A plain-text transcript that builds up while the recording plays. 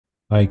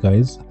Hi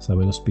guys,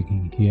 Sabelo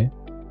speaking here.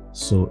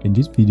 So in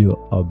this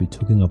video, I'll be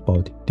talking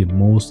about the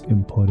most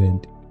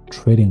important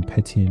trading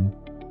pattern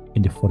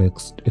in the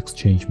Forex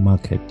exchange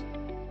market.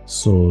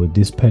 So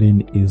this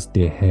pattern is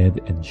the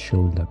head and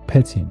shoulder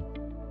pattern.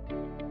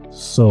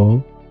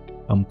 So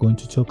I'm going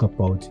to talk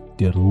about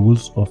the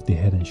rules of the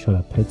head and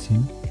shoulder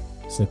pattern.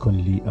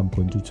 Secondly, I'm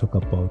going to talk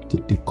about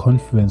the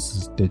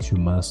confluences that you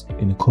must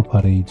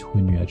incorporate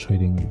when you are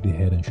trading the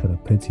head and shoulder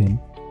pattern.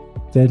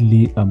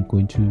 Thirdly, I'm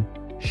going to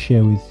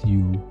share with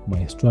you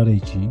my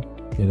strategy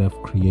that I've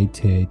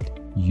created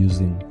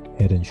using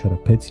head and shoulder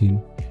pattern.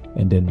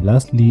 And then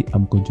lastly,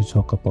 I'm going to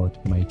talk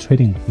about my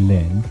trading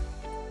plan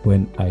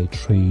when I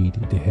trade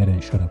the head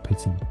and shoulder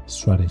pattern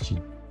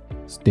strategy.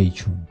 Stay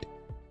tuned.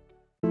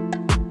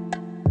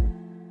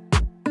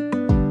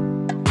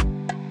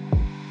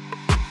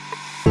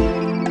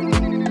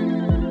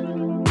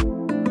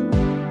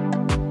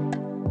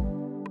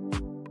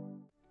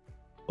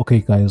 Okay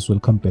guys,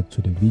 welcome back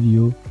to the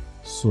video.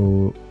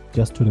 So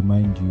just to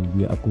remind you,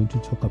 we are going to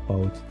talk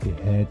about the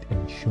head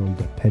and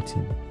shoulder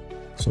pattern.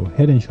 So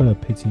head and shoulder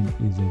pattern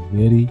is a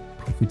very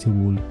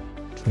profitable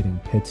trading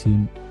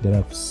pattern that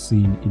I've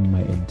seen in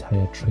my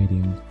entire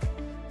trading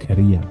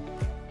career.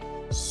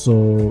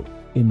 So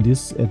in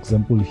this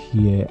example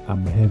here,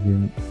 I'm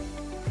having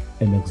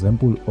an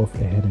example of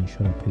a head and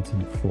shoulder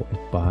pattern for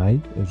a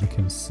buy. As you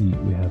can see,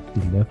 we have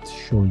the left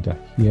shoulder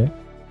here,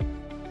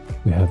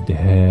 we have the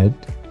head,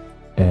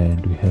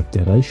 and we have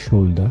the right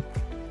shoulder,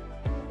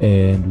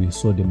 and we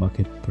saw the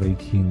market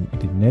breaking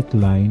the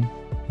neckline,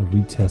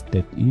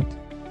 retested it,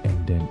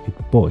 and then it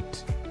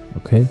bought.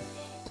 Okay,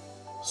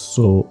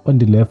 so on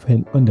the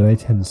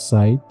right hand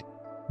side,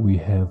 we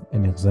have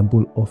an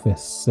example of a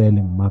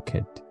selling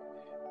market.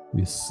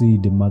 We see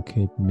the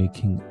market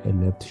making a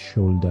left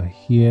shoulder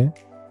here,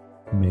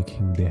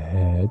 making the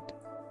head,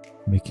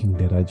 making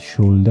the right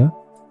shoulder,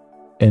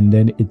 and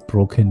then it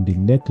broken the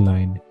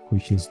neckline,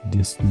 which is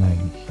this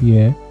line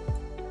here.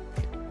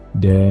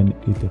 Then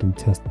it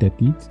retested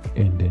it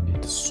and then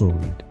it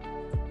sold.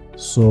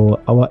 So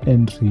our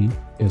entry,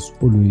 as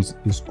always,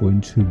 is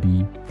going to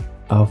be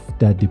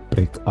after the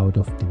breakout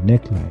of the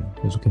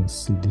neckline. As you can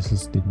see, this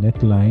is the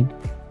neckline,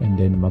 and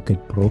then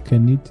market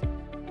broken it,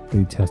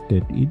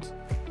 retested it,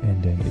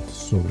 and then it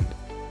sold.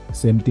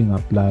 Same thing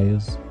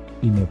applies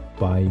in a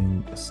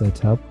buying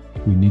setup.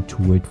 We need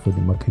to wait for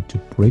the market to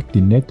break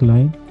the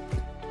neckline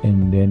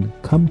and then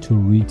come to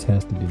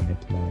retest the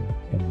neckline,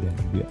 and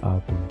then we are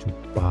going to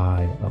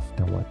buy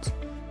afterwards.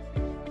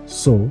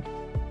 So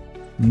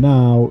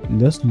now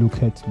let's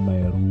look at my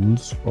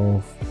rules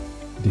of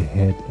the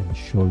head and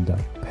shoulder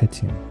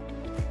pattern.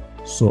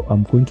 So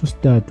I'm going to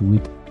start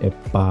with a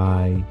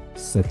buy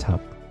setup.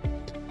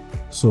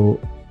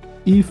 So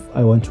if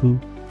I want to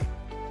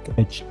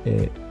catch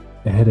a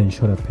head and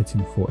shoulder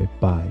pattern for a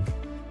buy,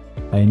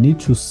 I need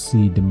to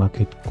see the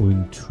market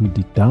going to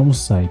the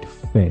downside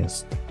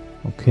first.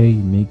 Okay,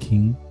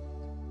 making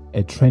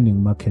a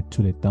trending market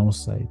to the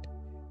downside.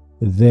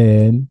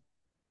 Then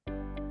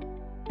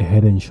a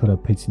head and shoulder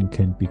pattern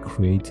can be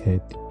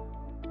created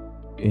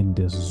in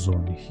this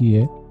zone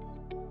here.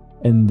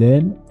 And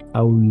then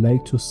I would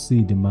like to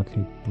see the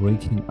market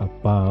breaking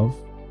above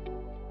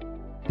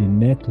the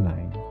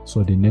neckline.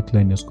 So the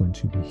neckline is going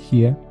to be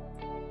here.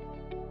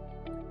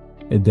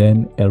 And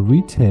then a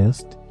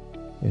retest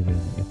and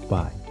then a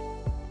buy.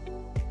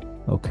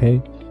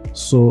 Okay.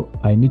 So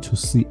I need to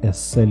see a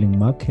selling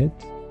market,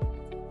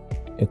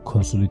 a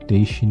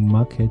consolidation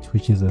market,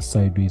 which is a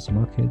sideways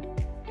market,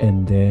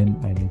 and then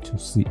I need to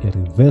see a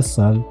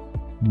reversal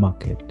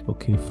market.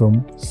 Okay,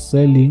 from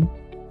selling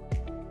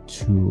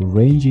to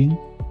ranging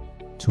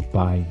to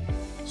buying.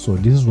 So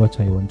this is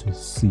what I want to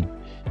see.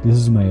 This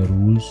is my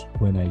rules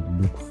when I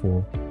look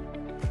for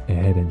a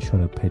head and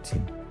shoulder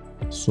pattern.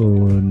 So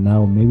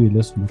now maybe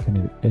let's look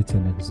at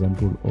an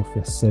example of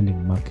a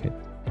selling market.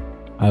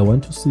 I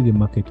want to see the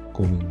market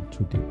going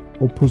to the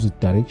opposite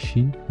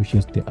direction, which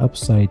is the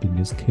upside in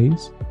this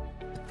case,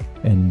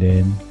 and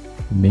then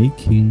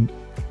making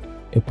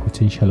a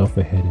potential of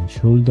a head and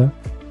shoulder,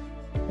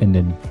 and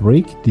then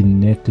break the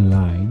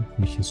neckline,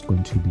 which is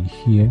going to be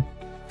here,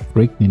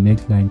 break the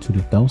neckline to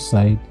the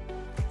downside,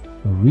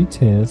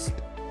 retest,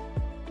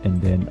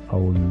 and then I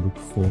will look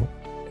for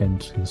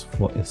entries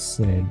for a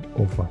sell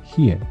over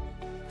here.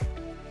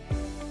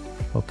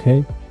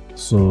 Okay,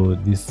 so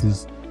this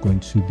is going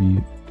to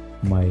be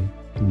my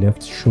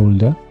left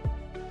shoulder,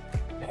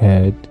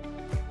 head,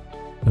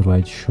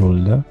 right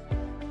shoulder,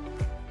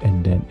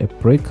 and then a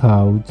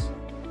breakout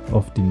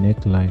of the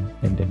neckline,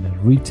 and then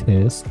a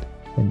retest,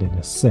 and then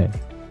a sell.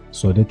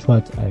 So that's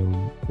what I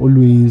will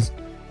always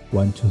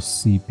want to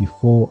see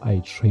before I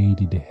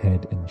trade the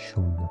head and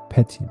shoulder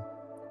pattern.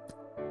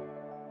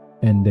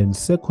 And then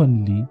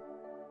secondly,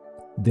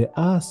 there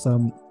are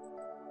some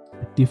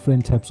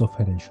different types of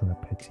head and shoulder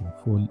pattern.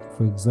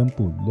 For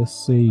example, let's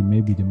say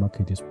maybe the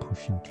market is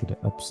pushing to the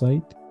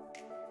upside,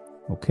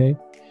 okay,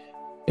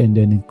 and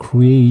then it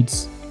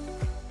creates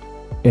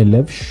a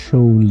left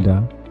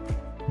shoulder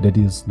that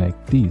is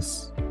like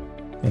this,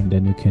 and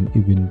then you can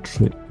even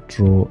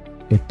draw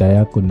a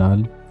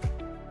diagonal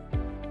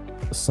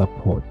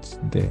support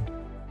there.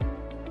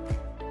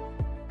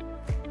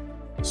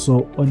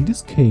 So on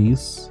this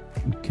case,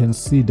 you can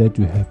see that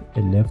we have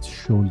a left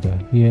shoulder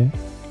here,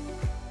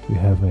 we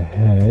have a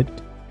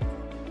head,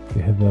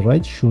 we have a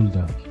right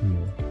shoulder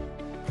here,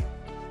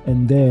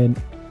 and then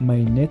my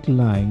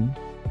neckline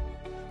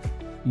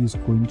is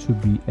going to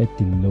be at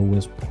the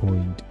lowest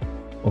point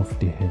of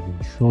the head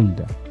and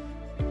shoulder.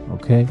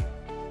 Okay,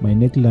 my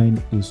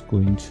neckline is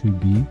going to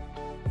be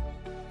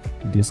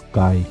this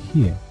guy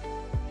here,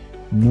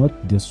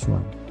 not this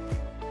one.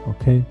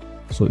 Okay,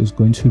 so it's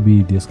going to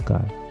be this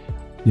guy.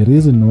 The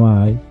reason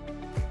why,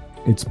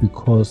 it's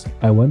because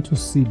I want to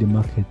see the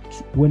market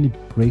when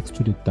it breaks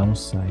to the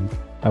downside.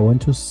 I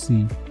want to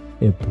see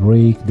a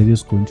break that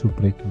is going to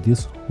break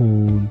this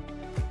whole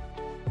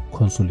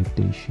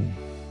consolidation.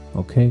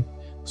 Okay,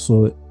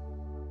 so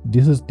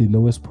this is the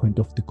lowest point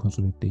of the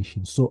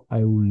consolidation. So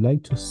I would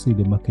like to see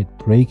the market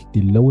break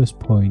the lowest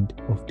point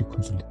of the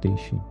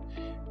consolidation,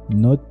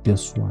 not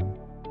this one.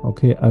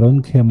 Okay, I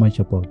don't care much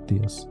about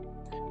this.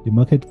 The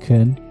market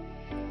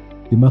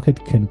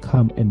can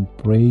come and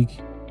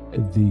break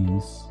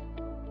these,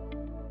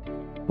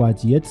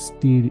 but yet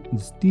still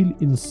is still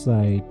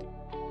inside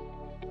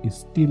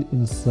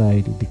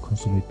the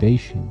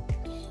consolidation.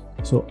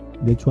 So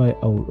that's why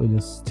I will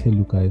always tell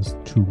you guys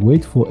to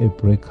wait for a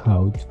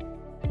breakout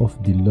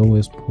of the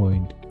lowest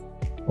point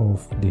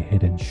of the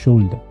head and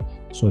shoulder,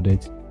 so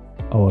that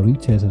our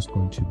retest is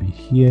going to be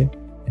here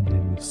and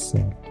then we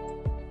sell.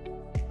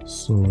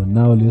 So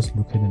now let's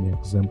look at an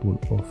example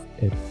of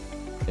a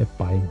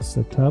buying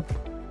setup.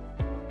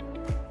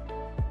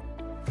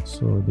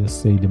 So let's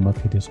say the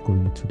market is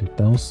going to the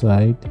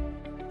downside,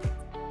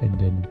 and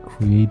then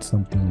create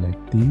something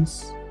like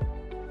this.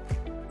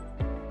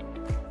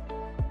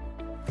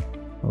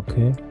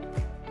 Okay,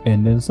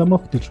 and then some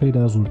of the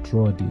traders will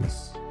draw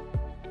this,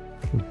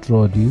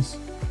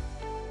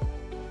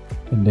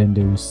 and then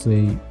they will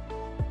say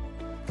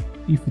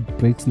if it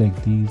breaks like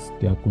this,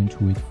 they are going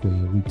to wait for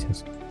a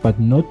retest, but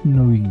not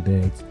knowing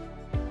that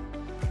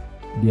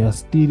they are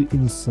still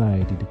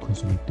inside the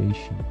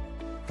consolidation.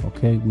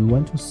 Okay, we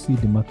want to see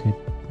the market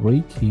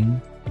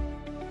breaking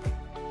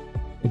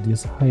at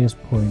this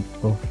highest point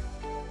of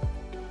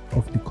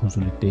the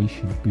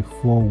consolidation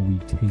before we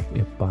take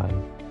a buy.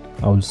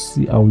 I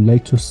would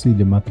like to see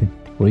the market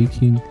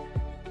breaking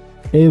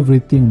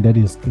everything that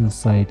is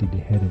inside the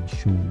head and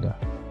shoulder.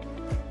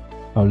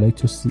 I would like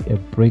to see a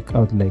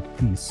breakout like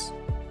this.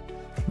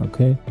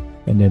 Okay,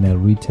 and then a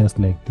retest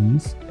like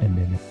this, and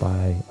then a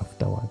buy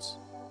afterwards,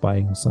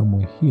 buying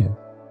somewhere here.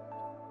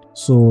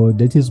 So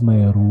that is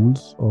my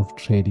rules of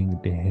trading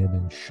the head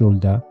and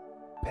shoulder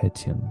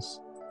patterns.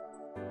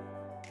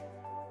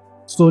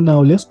 So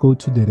now let's go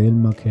to the real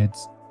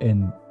markets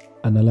and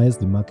analyze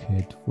the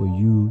market for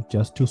you,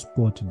 just to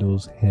spot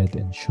those head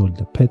and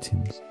shoulder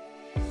patterns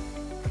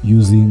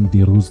using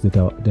the rules that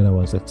I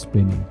was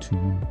explaining to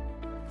you.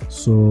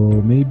 So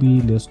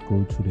maybe let's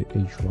go to the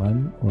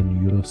H1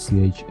 on Euro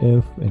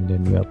CHF, and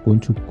then we are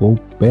going to go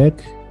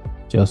back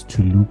just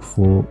to look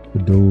for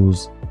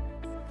those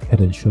head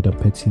and shoulder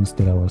patterns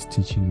that I was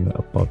teaching you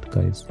about,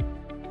 guys.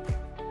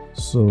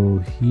 So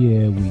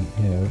here we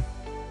have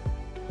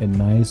a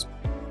nice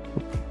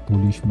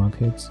bullish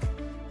market,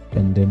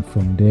 and then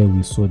from there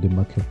we saw the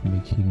market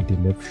making the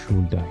left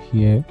shoulder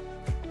here,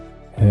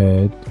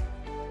 head,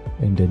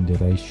 and then the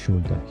right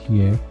shoulder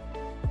here,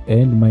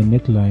 and my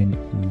neckline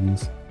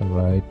is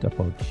right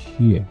about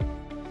here.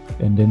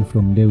 And then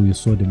from there we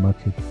saw the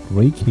market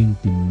breaking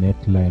the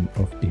neckline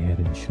of the head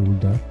and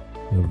shoulder,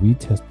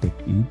 retested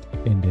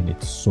it, and then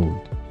it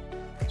sold.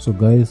 So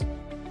guys,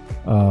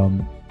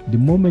 the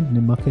moment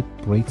the market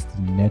breaks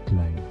the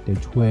neckline,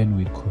 that's when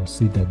we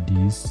consider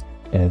this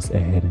as a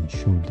head and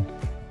shoulder.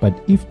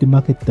 But if the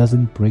market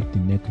doesn't break the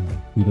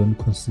neckline, we don't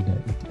consider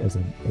it as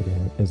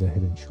a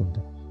head and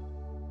shoulder.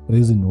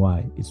 Reason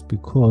why? It's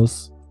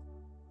because,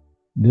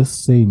 let's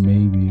say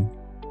maybe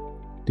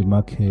the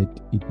market,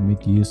 it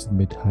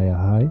made higher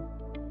high,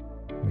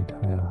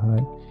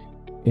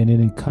 and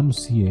then it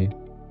comes here,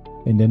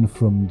 and then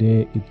from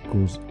there it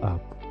goes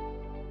up.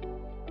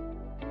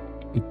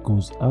 It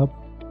goes up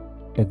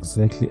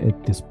exactly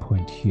at this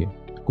point here.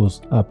 It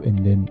goes up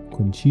and then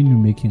continue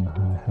making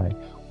high.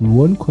 We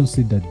won't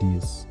consider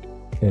this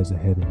as a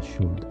head and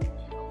shoulder.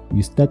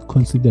 We start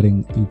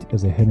considering it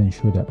as a head and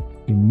shoulder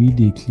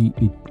immediately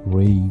it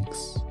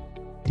breaks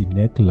the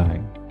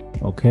neckline.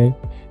 Okay,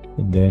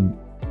 and then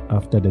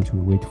after that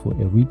we wait for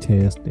a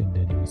retest, and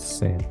then we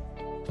sell.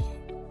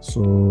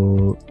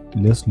 So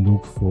let's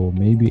look for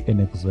maybe an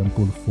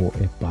example for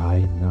a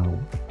buy now.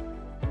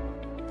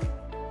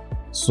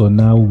 So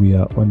now we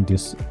are on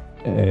this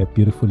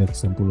beautiful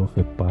example of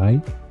a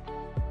buy.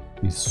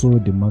 We saw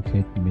the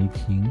market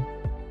making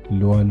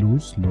lower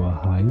lows, lower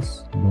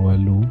highs, lower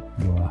low,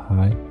 lower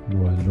high,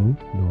 lower low,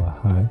 lower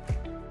high,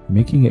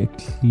 making a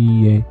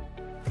clear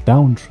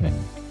downtrend.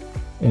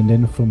 And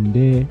then from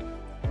there,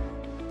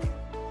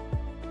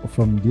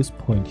 from this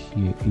point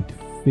here, it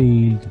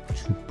failed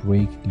to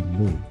break the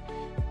low,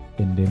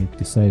 and then it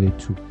decided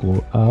to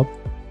go up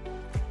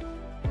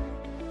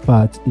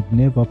but it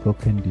never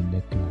broken the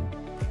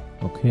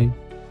neckline. Okay,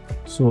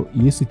 so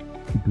yes, it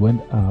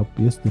went up.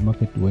 Yes, the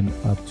market went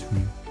up to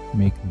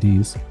make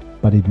this,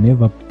 but it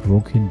never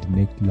broken the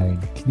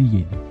neckline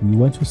clearly. We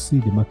want to see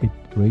the market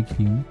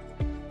breaking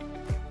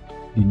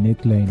the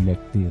neckline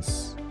like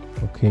this.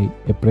 Okay,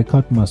 a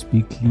breakout must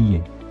be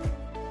clear.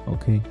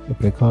 Okay, a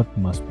breakout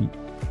must be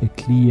a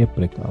clear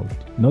breakout,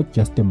 not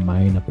just a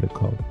minor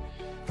breakout.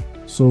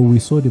 So we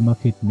saw the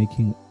market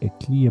making a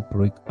clear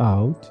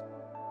breakout,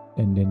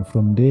 and then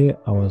from there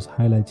I was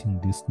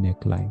highlighting this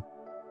neckline.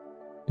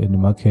 Then the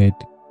market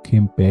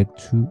came back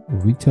to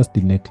retest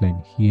the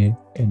neckline here,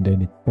 and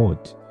then it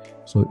bought.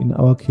 So in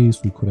our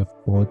case, we could have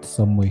bought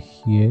somewhere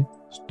here,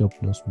 stop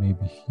loss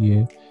maybe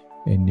here,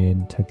 and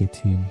then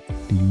targeting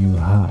the new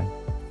high.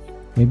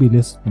 Maybe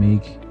let's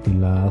make the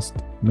last,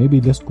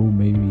 maybe let's go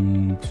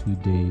maybe to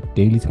the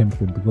daily time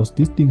frame, because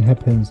this thing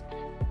happens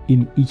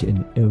in each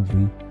and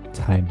every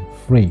time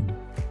frame.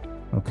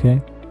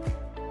 Okay,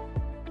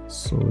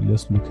 so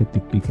let's look at the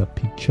bigger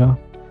picture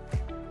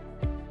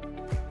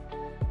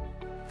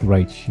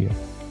right here.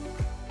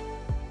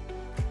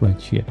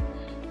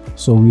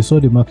 So we saw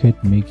the market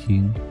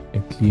making a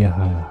clear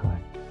high.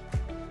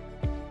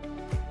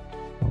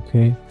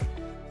 Okay,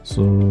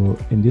 so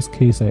in this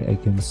case I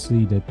can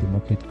see that the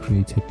market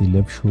created the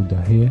left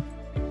shoulder here,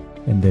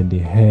 and then the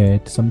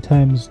head.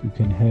 Sometimes you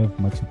can have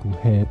multiple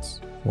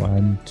heads,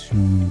 1,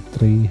 2,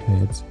 3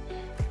 heads,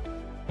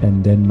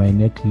 and then my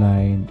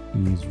neckline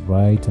is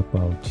right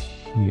about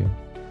here.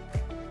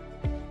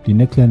 The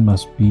neckline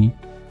must be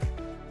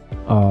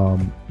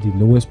the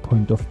lowest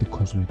point of the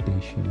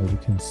consolidation. As you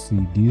can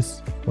see,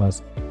 this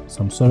was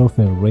some sort of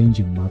a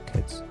ranging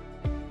market,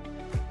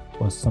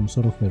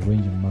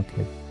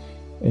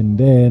 and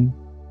then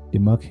the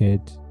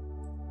market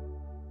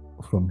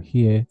from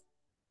here,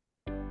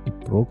 it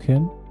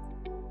broken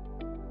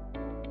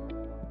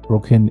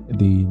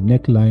the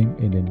neckline,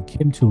 and then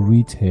came to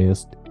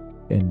retest,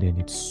 and then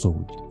it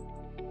sold.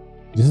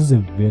 This is a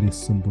very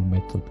simple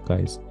method,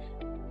 guys.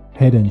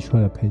 Head and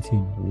shoulder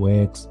pattern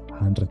works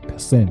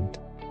 100%.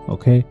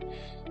 Okay,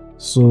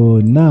 so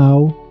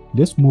now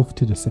let's move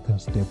to the second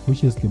step,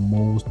 which is the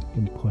most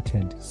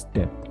important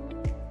step.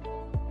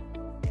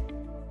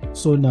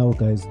 So now,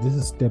 guys, this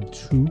is step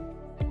 2,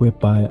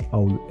 whereby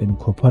I'll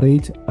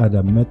incorporate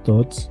other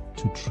methods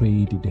to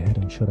trade the head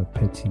and shoulder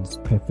patterns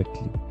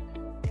perfectly.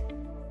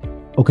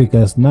 Okay,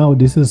 guys, now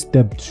this is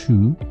step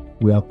 2.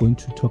 We are going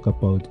to talk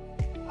about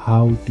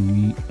how do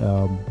we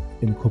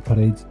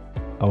incorporate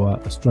our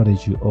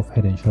strategy of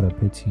head and shoulder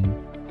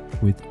pattern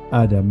with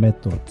other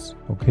methods.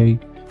 Okay,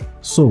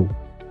 so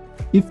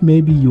if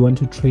maybe you want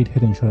to trade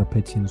head and shoulder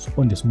patterns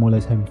on the smaller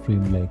time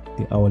frame, like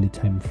the hourly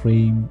time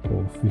frame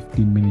or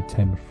 15-minute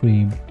time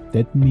frame,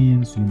 that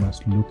means you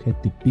must look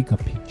at the bigger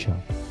picture.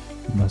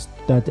 You must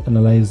start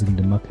analyzing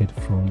the market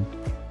from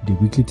the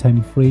weekly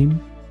time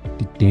frame,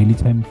 the daily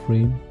time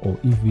frame, or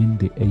even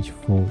the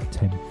H4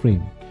 time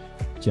frame,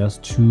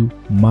 just to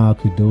mark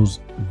those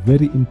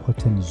very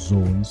important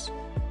zones,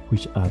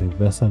 which are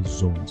reversal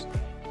zones.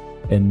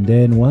 And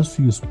then once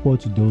you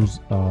spot those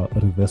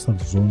reversal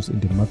zones in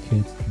the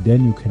market,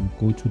 then you can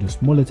go to the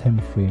smaller time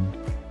frame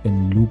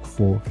and look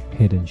for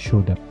head and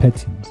shoulder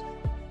patterns.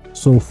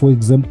 So for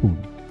example,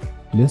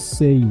 let's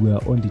say we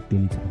are on the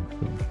daily time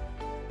frame,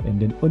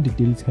 and then on the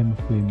daily time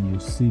frame you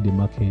see the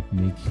market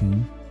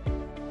making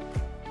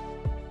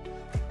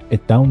a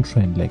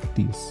downtrend like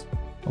this.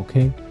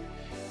 Okay,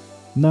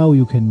 now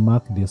you can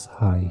mark this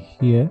high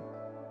here,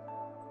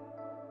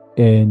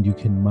 and you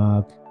can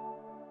mark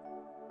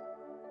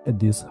at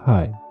this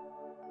high.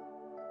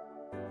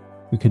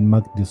 You can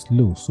mark this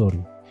low,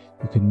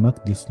 you can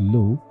mark this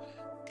low,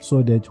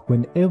 so that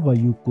whenever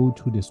you go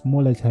to the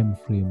smaller time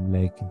frame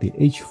like the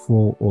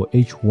H4 or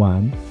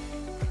H1,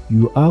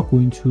 you are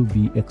going to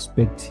be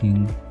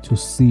expecting to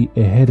see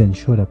a head and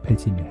shoulder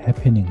pattern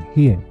happening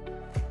here.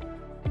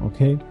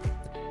 Okay,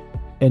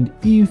 and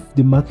if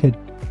the market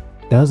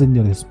doesn't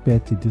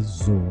respect this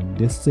zone,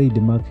 let's say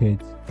the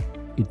market,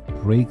 it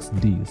breaks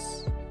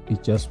this,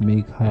 it just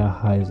make higher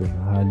highs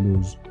and higher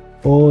lows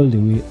all the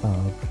way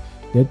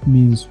up, that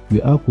means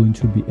we are going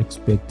to be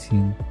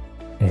expecting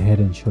a head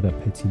and shoulder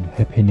pattern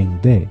happening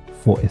there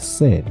for a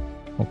sell.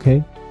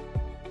 Okay,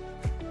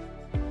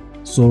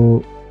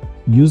 so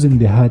using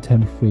the high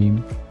time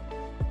frame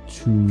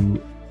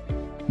to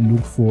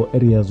look for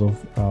areas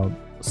of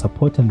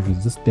support and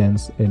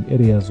resistance and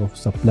areas of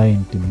supply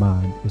and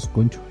demand is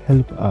going to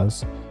help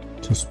us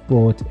to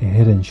spot a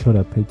head and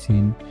shoulder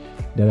pattern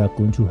that are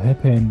going to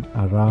happen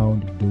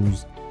around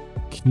those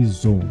key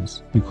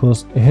zones,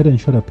 because a head and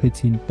shoulder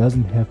pattern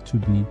doesn't have to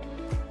be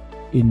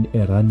in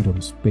a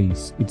random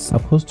space. It's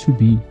supposed to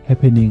be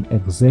happening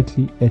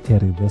exactly at a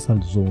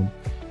reversal zone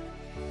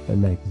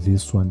like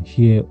this one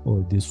here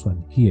or this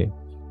one here.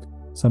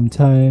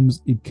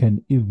 Sometimes it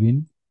can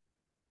even,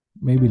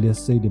 maybe let's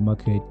say the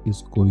market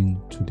is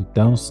going to the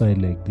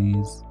downside like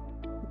this,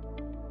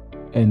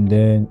 and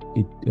then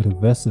it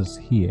reverses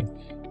here,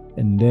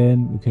 and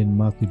then you can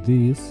mark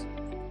this,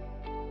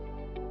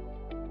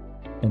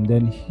 and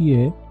then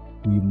here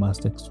we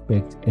must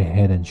expect a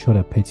head and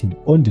shoulder pattern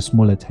on the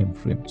smaller time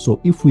frame. So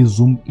if we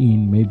zoom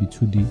in maybe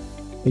to the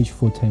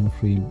H4 time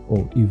frame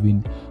or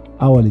even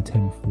hourly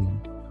time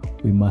frame,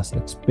 we must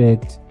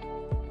expect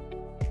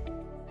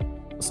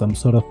some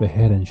sort of a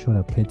head and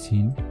shoulder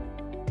pattern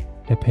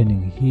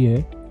happening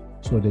here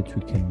so that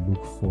we can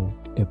look for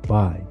a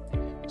buy.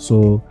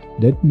 So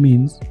that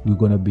means we're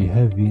going to be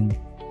having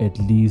at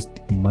least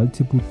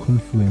multiple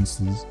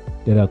confluences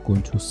that are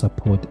going to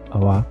support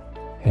our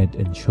head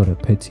and shoulder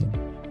pattern.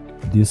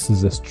 This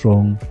is a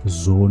strong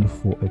zone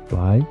for a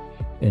buy,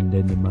 and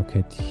then the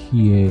market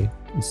here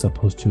is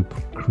supposed to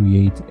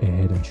create a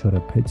head and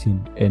shoulder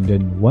pattern, and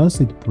then once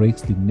it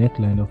breaks the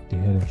neckline of the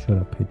head and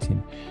shoulder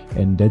pattern,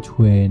 and that's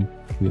when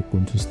we're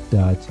going to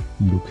start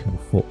looking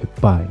for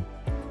a buy.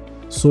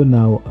 So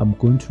now I'm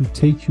going to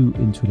take you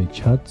into the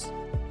charts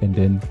and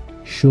then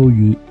show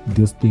you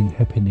this thing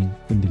happening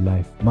in the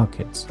live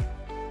markets.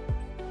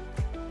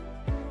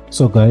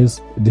 So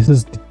guys, this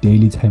is the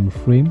daily time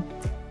frame.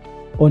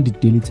 On the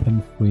daily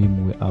time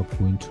frame, we are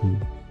going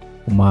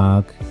to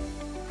mark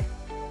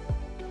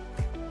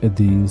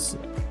this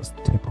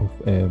type of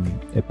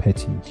a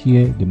pattern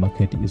here. The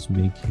market is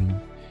making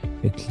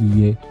a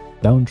clear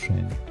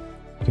downtrend.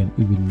 You can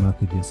even mark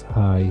this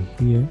high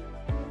here,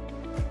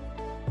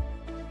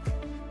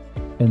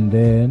 and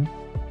then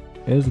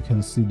as you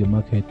can see, the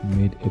market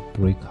made a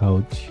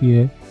breakout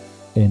here,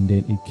 and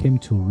then it came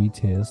to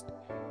retest.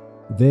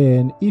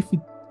 Then if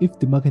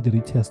the market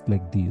retests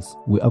like this,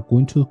 we are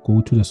going to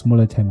go to the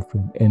smaller time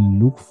frame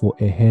and look for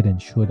a head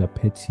and shoulder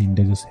pattern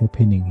that is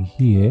happening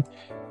here.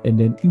 And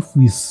then if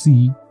we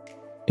see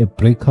a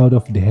breakout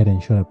of the head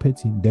and shoulder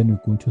pattern, then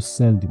we're going to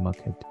sell the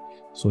market.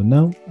 So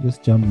now let's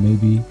jump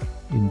maybe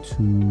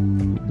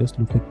into, let's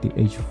look at the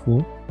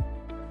H4,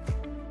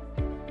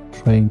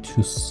 trying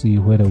to see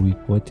whether we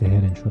got a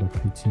head and shoulder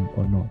pattern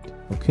or not.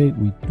 Okay,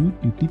 we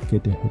did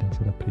get a head and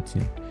shoulder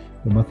pattern.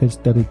 The market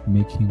started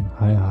making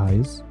higher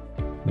highs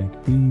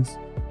like these,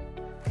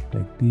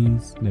 like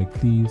these, like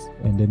these,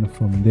 and then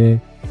from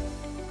there,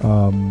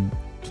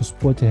 to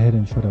spot a head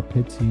and shoulder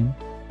pattern,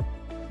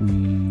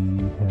 we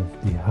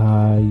have the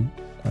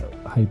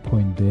high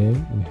point there.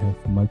 We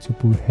have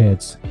multiple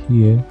heads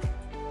here,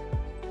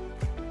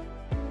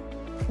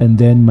 and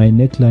then my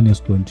neckline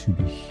is going to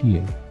be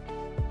here.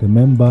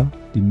 Remember,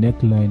 the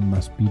neckline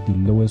must be the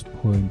lowest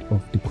point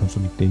of the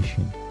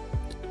consolidation.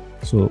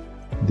 So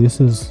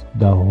this is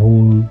the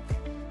whole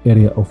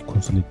area of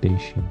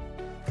consolidation,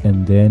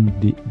 and then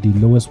the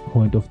lowest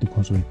point of the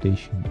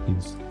consolidation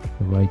is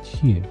right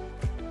here,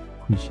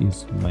 which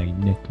is my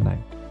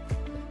neckline.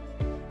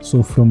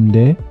 So from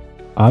there,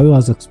 I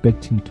was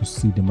expecting to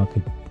see the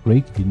market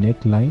break the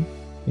neckline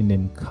and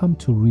then come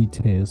to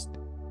retest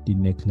the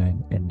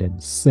neckline and then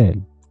sell.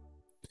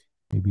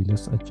 Maybe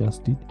let's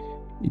adjust it.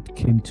 It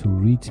came to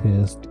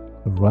retest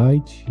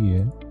right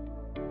here,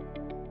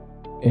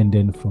 and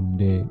then from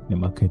there the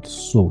market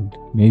sold.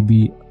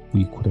 Maybe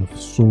we could have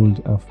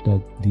sold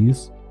after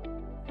this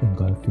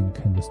engulfing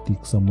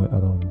candlestick somewhere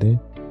around there,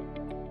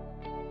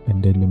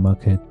 and then the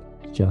market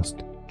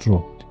just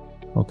dropped.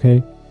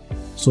 Okay,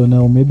 so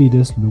now maybe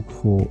let's look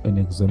for an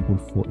example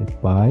for a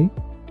buy.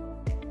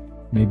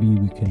 Maybe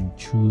we can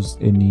choose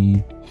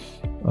any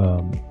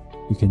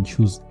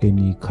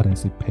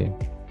currency pair.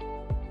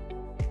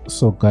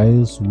 So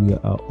guys, we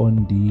are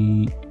on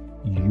the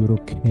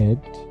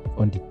EuroCAD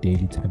on the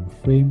daily time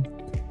frame.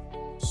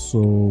 So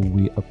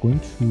we are going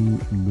to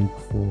look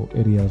for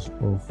areas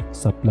of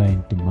supply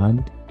and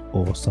demand,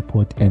 or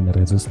support and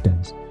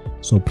resistance.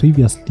 So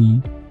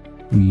previously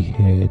we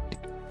had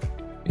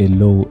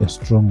a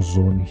strong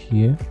zone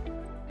here,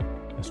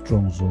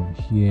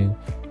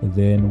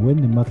 then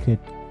when the market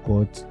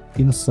got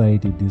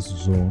inside this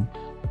zone,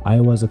 I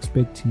was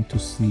expecting to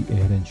see a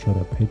head and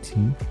shoulder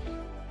pattern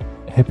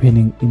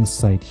happening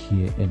inside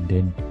here, and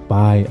then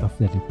buy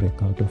after the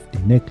breakout of the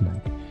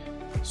neckline.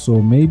 So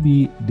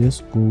maybe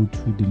let's go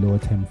to the lower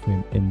time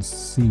frame and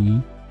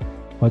see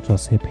what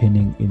was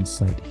happening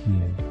inside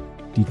here.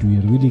 Did we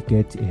really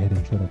get a head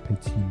and shoulder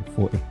pattern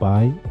for a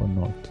buy or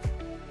not?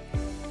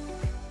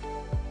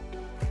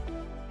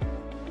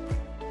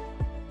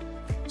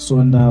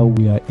 So now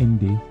we are in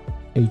the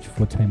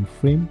H4 time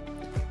frame.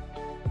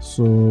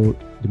 So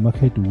the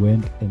market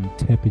went and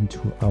tapped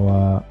into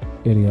our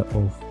area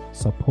of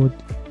support,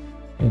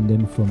 and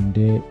then from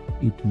there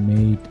it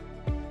made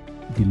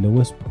the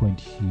lowest point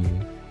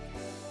here,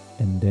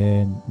 and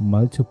then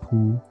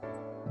multiple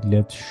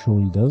left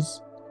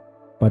shoulders.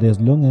 But as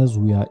long as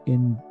we are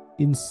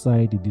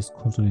inside this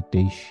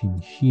consolidation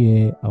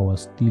here, I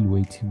was still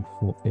waiting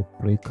for a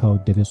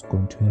breakout that is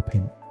going to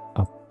happen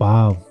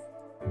above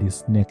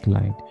this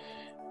neckline.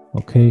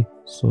 Okay,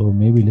 so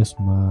maybe let's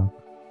mark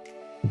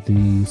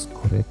this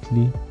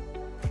correctly.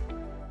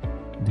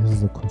 This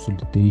is a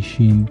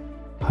consolidation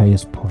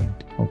highest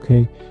point.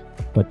 Okay,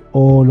 but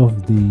all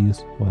of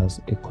this was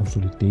a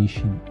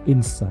consolidation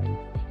inside,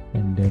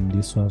 and then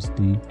this was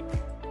the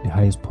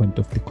highest point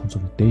of the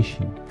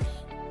consolidation.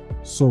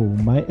 So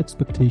my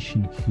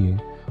expectation here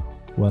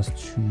was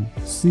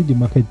to see the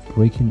market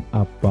breaking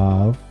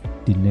above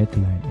the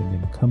neckline and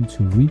then come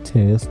to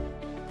retest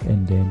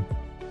and then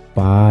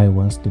buy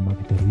once the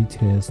market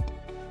retest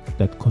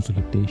that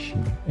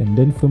consolidation, and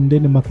then from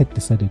then the market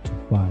decided to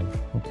buy.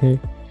 Okay,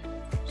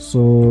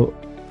 so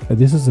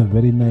this is a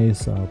very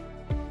nice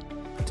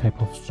type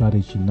of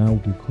strategy now,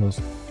 because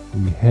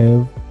we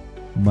have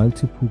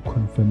multiple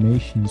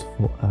confirmations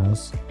for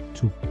us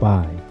to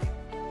buy.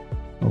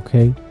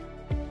 Okay,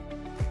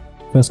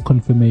 first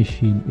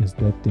confirmation is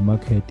that the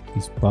market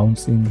is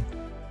bouncing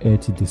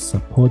at the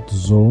support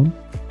zone.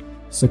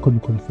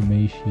 Second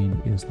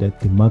confirmation is that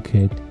the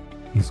market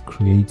is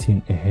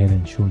creating a head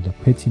and shoulder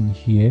pattern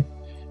here.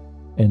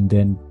 And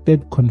then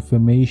third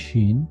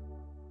confirmation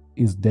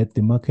is that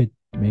the market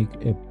make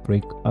a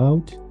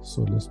breakout.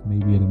 So let's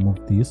maybe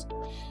remove this.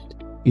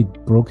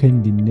 It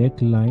broken the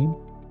neckline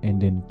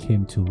and then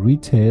came to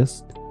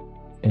retest,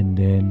 and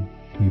then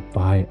we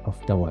buy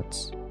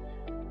afterwards.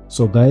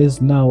 So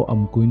guys, now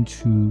I'm going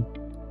to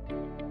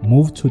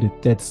move to the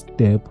third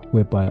step,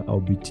 whereby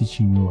I'll be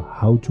teaching you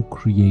how to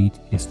create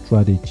a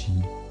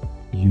strategy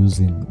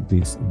using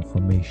this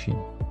information.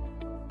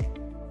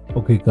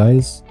 Okay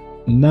guys,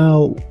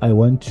 now I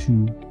want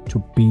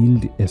to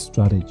build a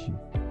strategy.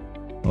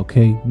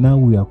 Okay, now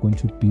we are going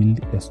to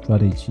build a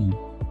strategy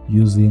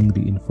using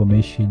the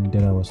information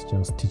that I was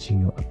just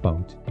teaching you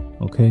about.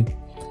 Okay,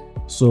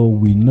 so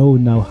we know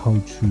now how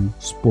to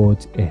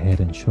spot a head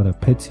and shoulder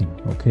pattern.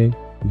 Okay,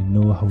 we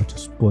know how to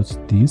spot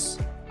this.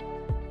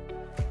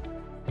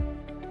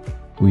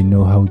 We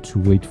know how to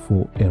wait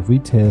for a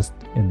retest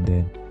and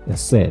then a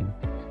sell.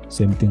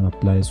 Same thing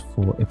applies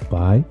for a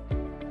buy.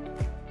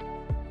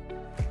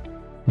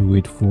 We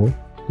wait for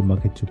the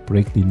market to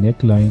break the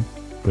neckline,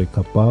 break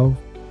above,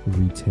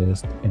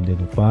 retest, and then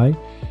a buy.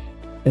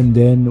 And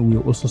then we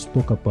also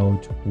spoke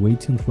about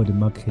waiting for the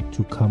market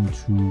to come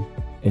to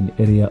an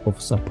area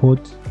of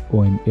support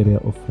or an area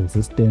of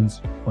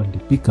resistance on the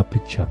bigger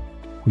picture,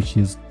 which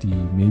is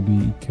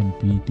maybe it can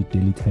be the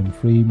daily time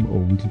frame or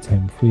weekly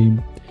time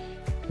frame,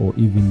 or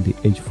even the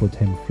H4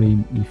 time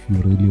frame if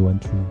you really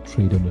want to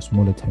trade on a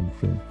smaller time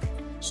frame.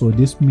 So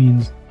this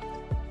means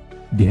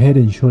the head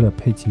and shoulder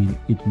pattern,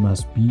 it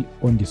must be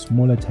on the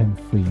smaller time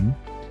frame,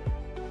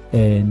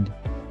 and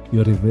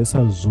your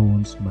reversal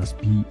zones must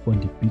be on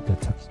the bigger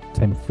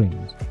time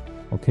frames.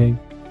 Okay,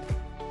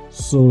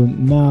 so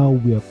now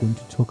we are going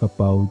to talk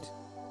about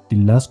the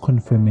last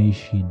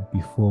confirmation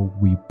before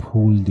we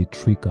pull the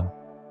trigger.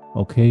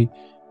 Okay,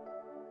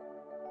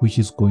 which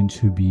is going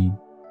to be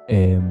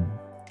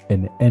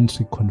an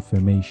entry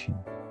confirmation.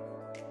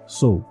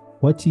 So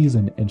what is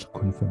an entry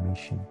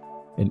confirmation?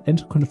 An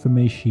entry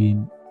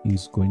confirmation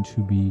is going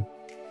to be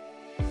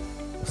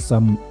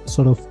some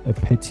sort of a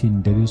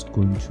pattern that is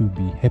going to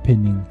be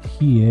happening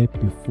here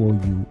before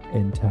you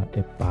enter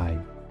a buy.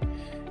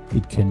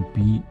 It can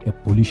be a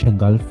bullish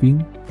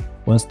engulfing.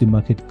 Once the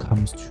market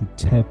comes to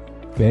tap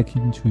back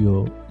into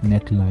your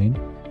neckline,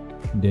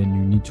 then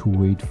you need to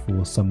wait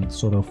for some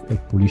sort of a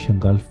bullish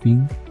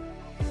engulfing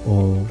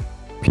or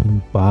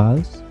pink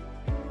bars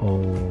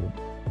or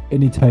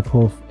any type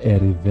of a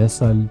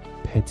reversal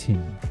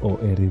pattern or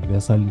a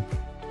reversal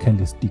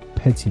candlestick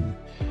pattern.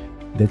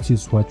 That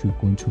is what we're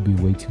going to be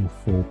waiting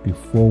for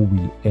before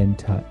we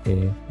enter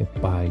a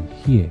buy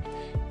here.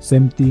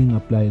 Same thing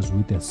applies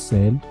with a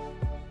sell.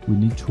 We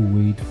need to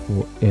wait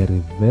for a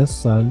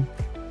reversal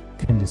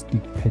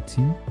candlestick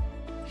pattern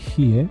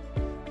here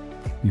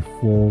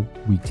before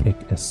we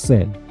take a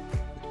sell.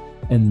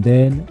 And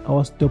then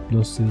our stop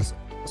losses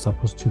are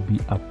supposed to be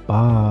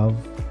above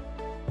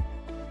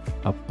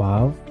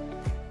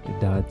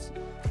that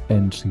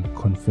entry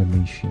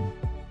confirmation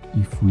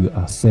if we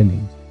are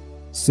selling.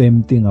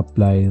 Same thing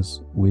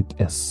applies with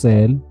a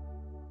sell.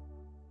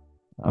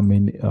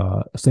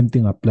 Same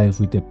thing applies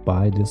with a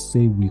buy. Let's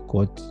say we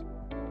got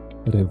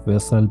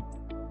reversal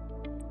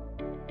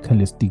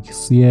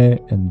candlesticks here,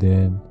 and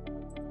then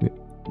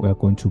we are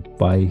going to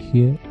buy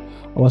here.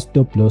 Our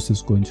stop loss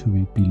is going to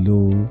be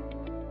below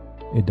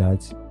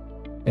that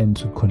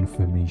entry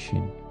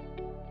confirmation.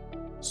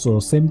 So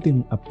same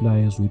thing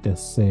applies with a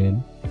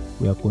sell.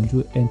 We are going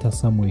to enter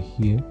somewhere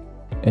here,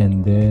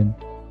 and then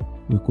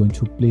we're going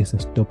to place a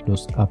stop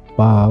loss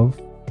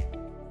above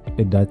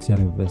that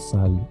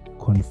reversal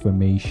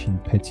confirmation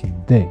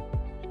pattern there.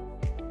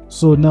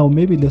 So now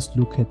maybe let's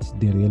look at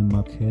the real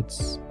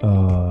markets.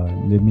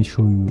 Let me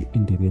show you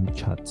in the real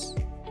charts.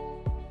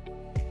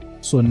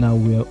 So now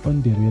we are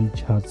on the real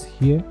charts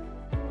here.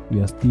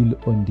 We are still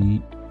on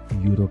the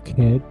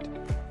EuroCAD.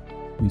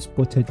 We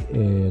spotted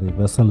a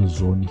reversal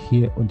zone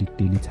here on the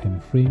daily time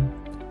frame,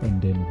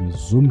 and then we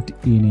zoomed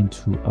in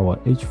into our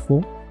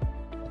H4,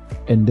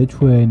 and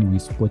that's when we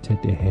spotted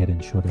a head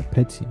and shoulder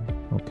pattern.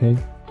 Okay,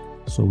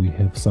 so we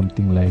have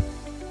something like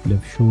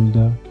left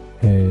shoulder,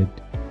 head,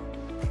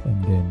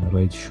 and then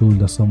right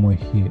shoulder somewhere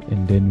here,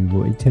 and then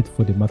we waited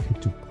for the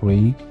market to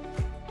break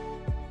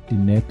the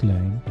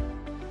neckline.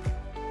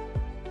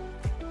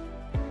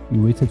 We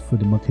waited for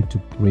the market to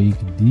break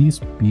this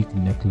big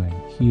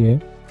neckline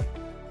here,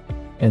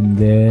 and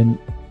then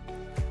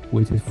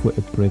waited for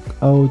a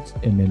breakout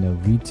and then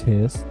a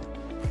retest,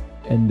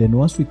 And then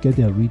once we get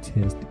a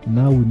retest,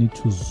 now we need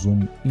to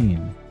zoom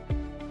in.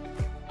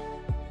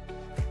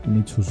 We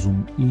need to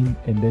zoom in,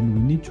 and then we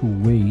need to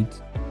wait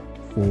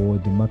for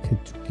the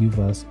market to give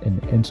us an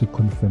entry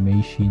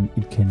confirmation.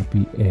 It can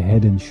be a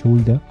head and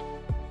shoulder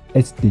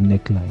at the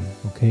neckline.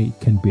 Okay, it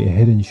can be a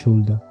head and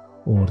shoulder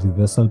or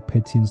reversal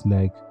patterns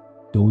like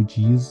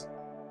dojis,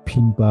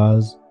 pin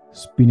bars,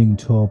 spinning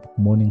top,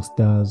 morning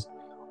stars,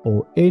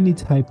 or any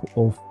type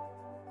of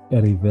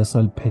a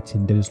reversal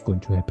pattern that is going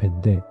to happen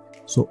there.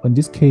 So in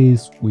this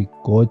case, we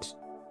got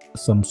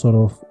some sort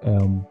of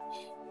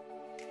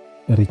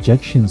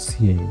rejections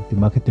here. The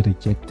market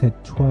rejected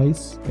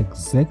twice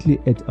exactly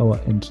at our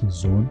entry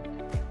zone,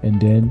 and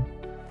then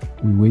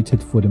we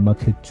waited for the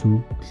market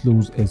to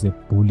close as a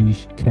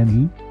bullish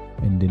candle,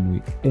 and then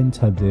we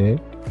enter there,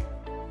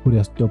 put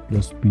a stop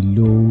loss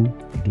below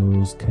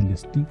those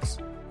candlesticks.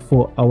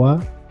 For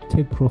our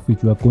take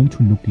profit, we are going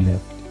to look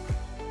left.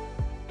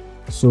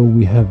 So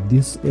we have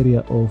this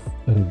area of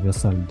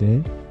reversal there,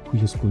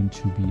 which is going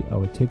to be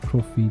our take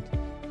profit.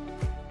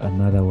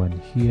 Another one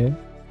here,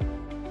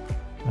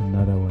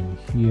 another one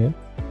here,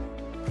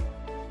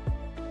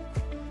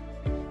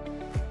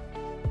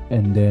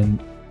 and then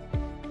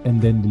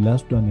the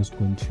last one is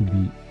going to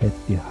be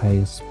at the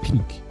highest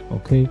peak.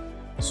 Okay,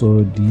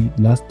 so the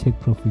last take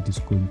profit is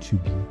going to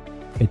be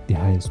at the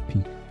highest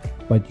peak,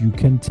 but you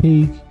can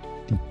take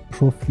the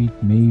profit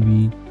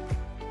maybe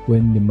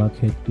when the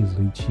market is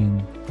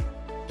reaching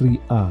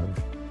 3R.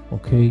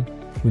 Okay,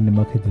 when the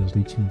market is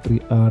reaching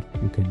 3R,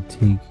 you can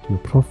take your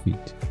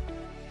profit.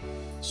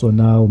 So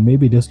now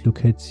maybe let's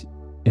look at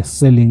a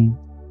selling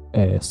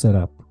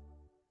setup.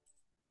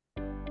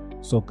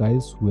 So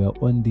guys, we are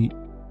on the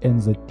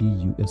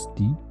NZD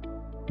USD.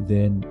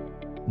 Then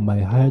my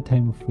higher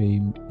time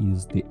frame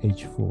is the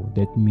H4.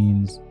 That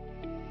means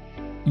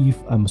if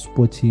I'm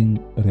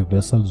spotting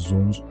reversal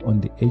zones on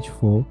the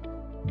H4,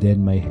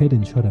 then my head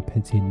and shoulder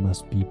pattern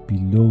must be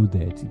below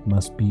that. It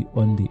must be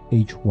on the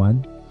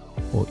H1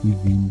 or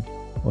even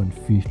on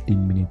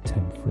 15-minute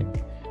time frame.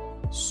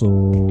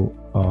 So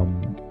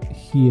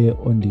here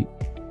on the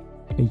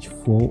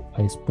H4,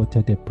 I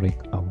spotted a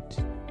breakout.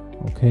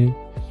 Okay,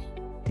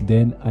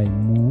 then I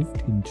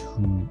moved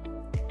into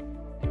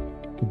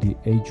the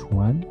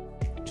H1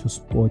 to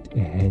spot a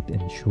head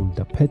and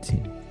shoulder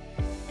pattern.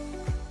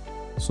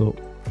 So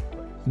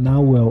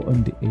now we're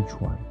on the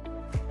H1.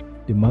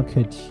 The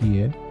market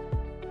here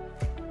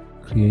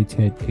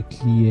created a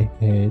clear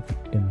head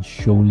and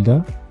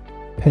shoulder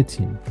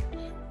pattern,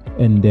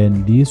 and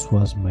then this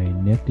was my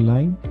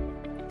neckline.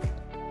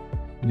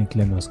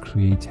 Neckline was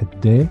created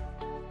there,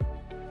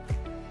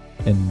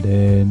 and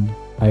then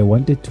I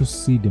wanted to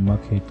see the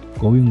market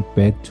going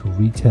back to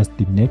retest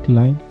the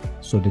neckline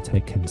so that I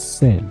can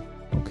sell.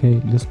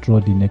 Okay, let's draw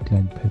the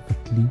neckline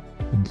perfectly,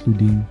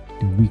 including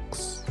the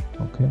wicks.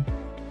 Okay,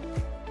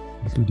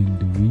 including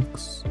the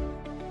wicks,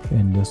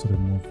 and let's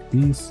remove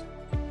this.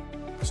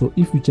 So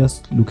if you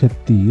just look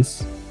at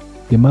this,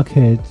 the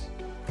market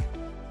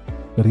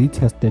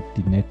retested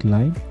the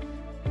neckline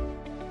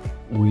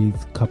with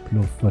a couple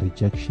of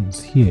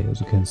rejections here. As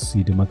you can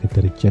see, the market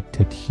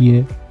rejected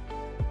here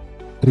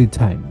 3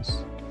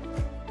 times,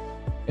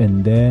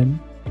 and then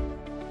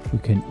we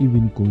can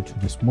even go to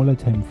the smaller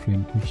time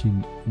frame, which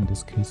in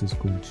this case is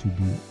going to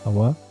be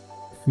our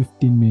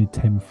 15-minute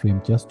time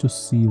frame, just to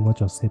see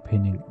what was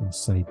happening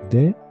inside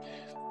there.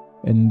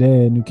 And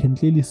then you can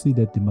clearly see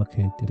that the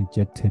market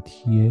rejected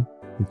here,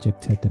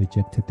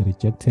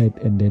 rejected,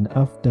 and then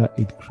after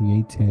it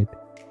created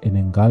an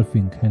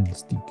engulfing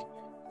candlestick.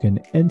 You can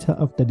enter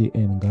after the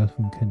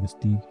engulfing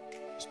candlestick,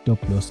 stop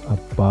loss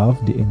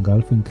above the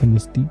engulfing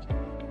candlestick,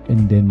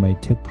 and then my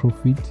take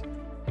profit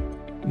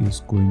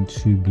is going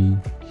to be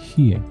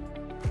here.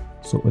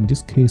 So in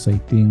this case, I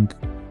think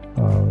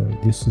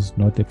this is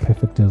not a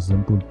perfect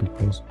example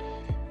because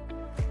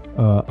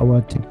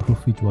our take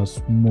profit was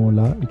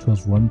smaller. It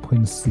was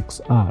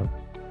 1.6R.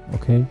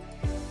 Okay,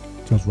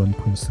 it was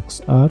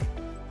 1.6R.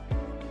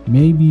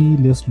 Maybe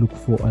let's look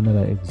for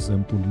another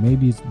example.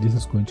 Maybe this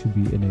is going to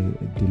be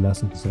the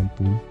last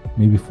example,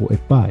 maybe for a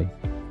buy.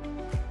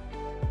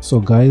 So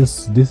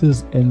guys, this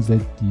is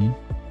NZD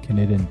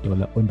Canadian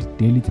dollar on the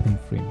daily time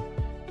frame.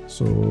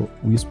 So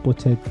we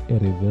spotted a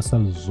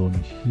reversal zone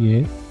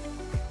here,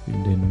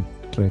 and then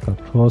we track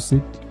across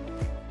it,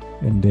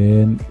 and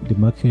then the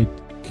market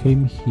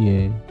came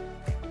here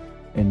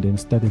and then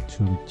started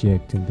to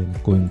reject and then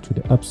going to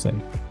the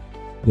upside.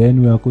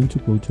 Then we are going to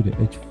go to the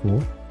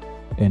H4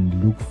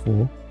 and look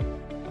for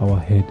our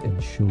head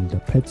and shoulder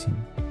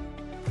pattern.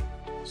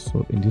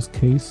 So in this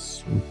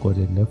case, we've got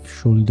a left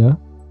shoulder,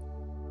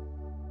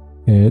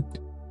 head,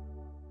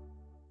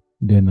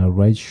 then a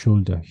right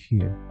shoulder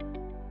here,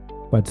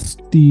 but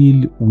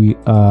still we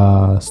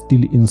are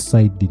still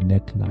inside the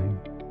neckline.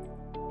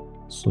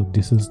 So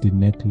this is the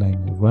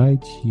neckline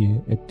right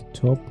here at the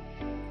top.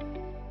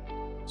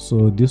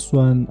 So this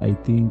one, I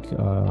think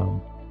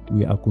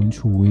we are going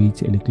to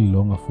wait a little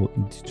longer for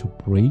it to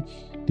break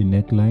the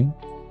neckline,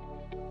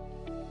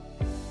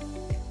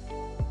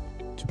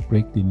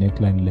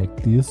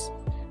 like this.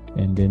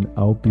 and then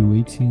I'll be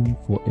waiting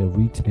for a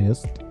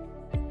retest,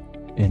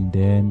 and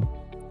then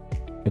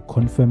a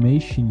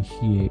confirmation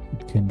here.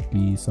 It can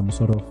be some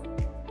sort of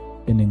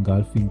an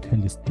engulfing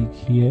candlestick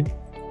here.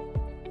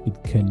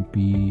 It can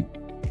be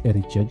a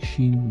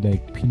rejection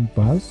like pin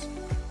bars,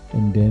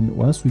 and then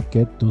once we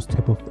get those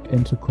type of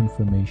entry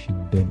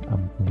confirmation, then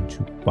I'm going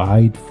to buy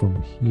it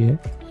from here,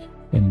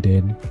 and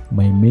then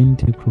my main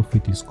take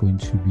profit is going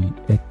to be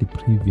at the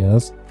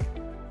previous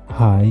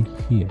high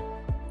here.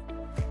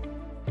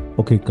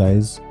 Okay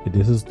guys,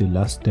 this is the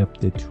last step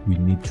that we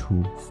need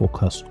to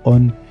focus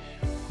on,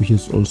 which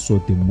is also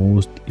the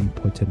most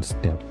important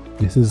step.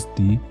 This is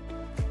the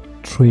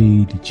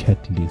trade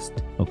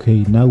checklist.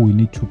 Okay, now we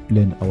need to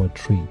plan our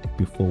trade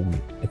before we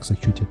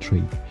execute a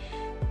trade.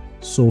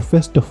 So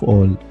first of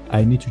all,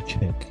 I need to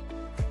check,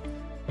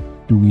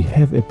 do we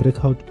have a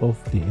breakout of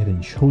the head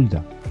and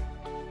shoulder?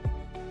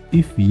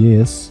 If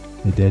yes,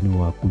 then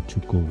we are good to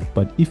go.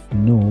 But if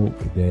no,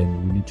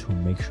 then we need to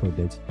make sure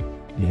that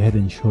the head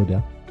and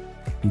shoulder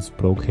is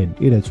broken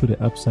either to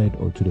the upside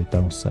or to the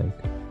downside.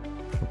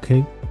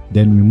 Okay,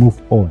 then we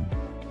move on.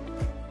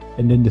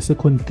 And then the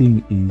second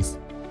thing is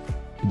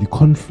the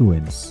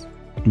confluence.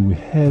 Do we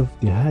have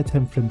the higher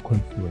time frame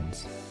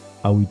confluence?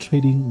 Are we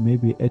trading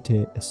maybe at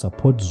a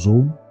support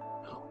zone,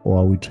 or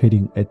are we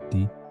trading at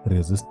the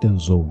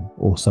resistance zone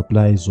or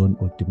supply zone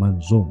or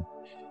demand zone?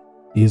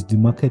 Is the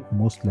market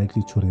most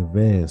likely to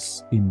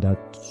reverse in that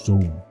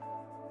zone?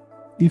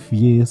 If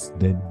yes,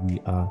 then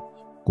we are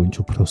going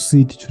to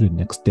proceed to the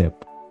next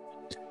step.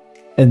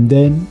 And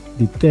then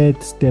the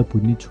third step,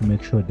 we need to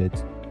make sure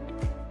that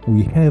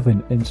we have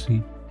an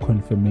entry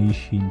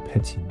confirmation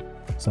pattern,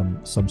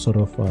 some sort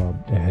of a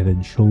head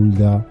and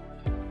shoulder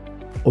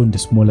on the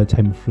smaller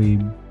time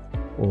frame,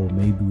 or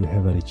maybe we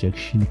have a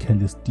rejection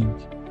candlestick,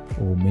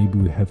 or maybe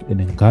we have an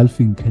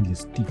engulfing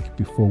candlestick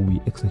before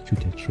we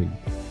execute a trade.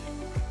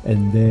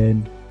 And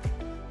then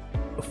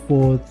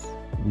fourth,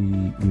 we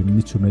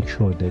need to make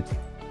sure that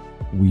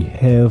we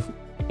have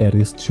a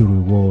risk to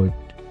reward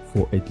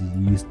for at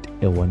least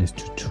a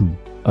 1:2.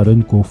 I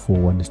don't go for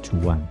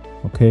 1:1.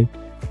 Okay,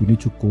 we need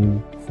to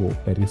go for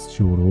a risk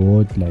to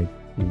reward like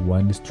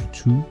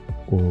 1:2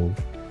 or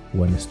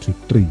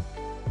 1:3.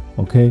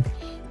 Okay,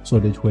 so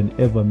that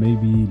whenever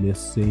maybe let's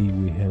say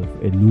we have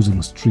a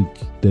losing streak,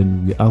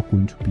 then we are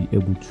going to be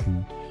able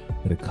to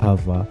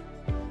recover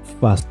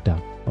faster.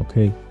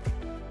 Okay,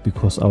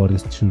 because our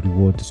risk to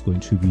reward is going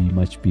to be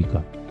much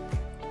bigger.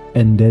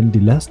 And then the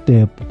last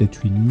step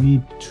that we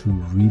need to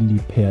really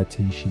pay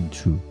attention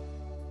to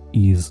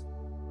is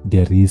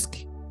the risk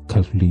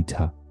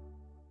calculator.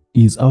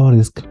 Is our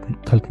risk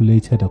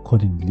calculated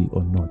accordingly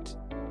or not?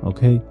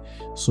 Okay,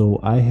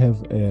 so I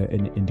have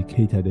an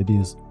indicator that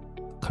is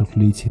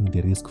calculating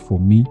the risk for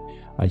me.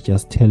 I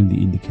just tell the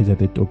indicator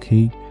that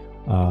okay,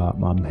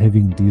 I'm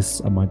having this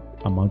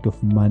amount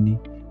of money.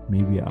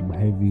 Maybe I'm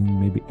having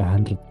maybe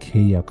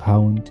 100k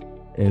account.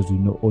 As we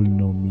all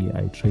know me,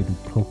 I trade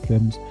with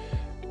ProFirms.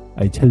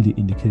 I tell the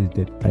indicator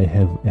that I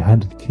have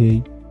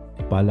 100k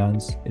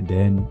balance, and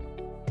then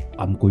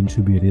I'm going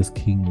to be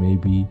risking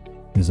maybe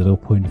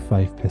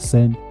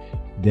 0.5%.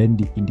 Then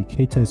the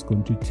indicator is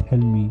going to tell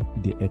me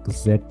the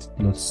exact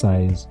lot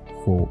size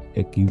for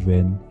a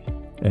given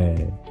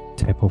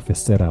type of a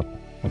setup.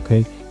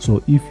 Okay,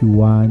 so if you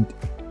want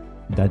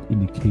that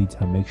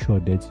indicator, make sure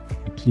that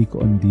you click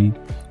on the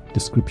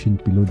description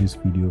below this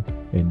video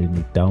and then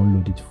you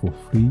download it for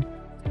free.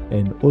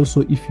 And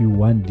also, if you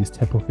want this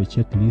type of a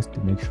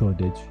checklist, make sure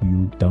that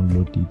you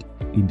download it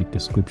in the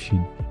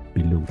description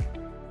below.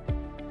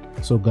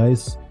 So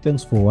guys,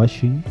 thanks for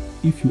watching.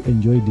 If you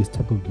enjoy this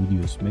type of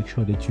videos, make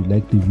sure that you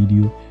like the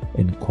video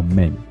and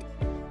comment.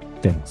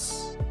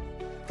 Thanks.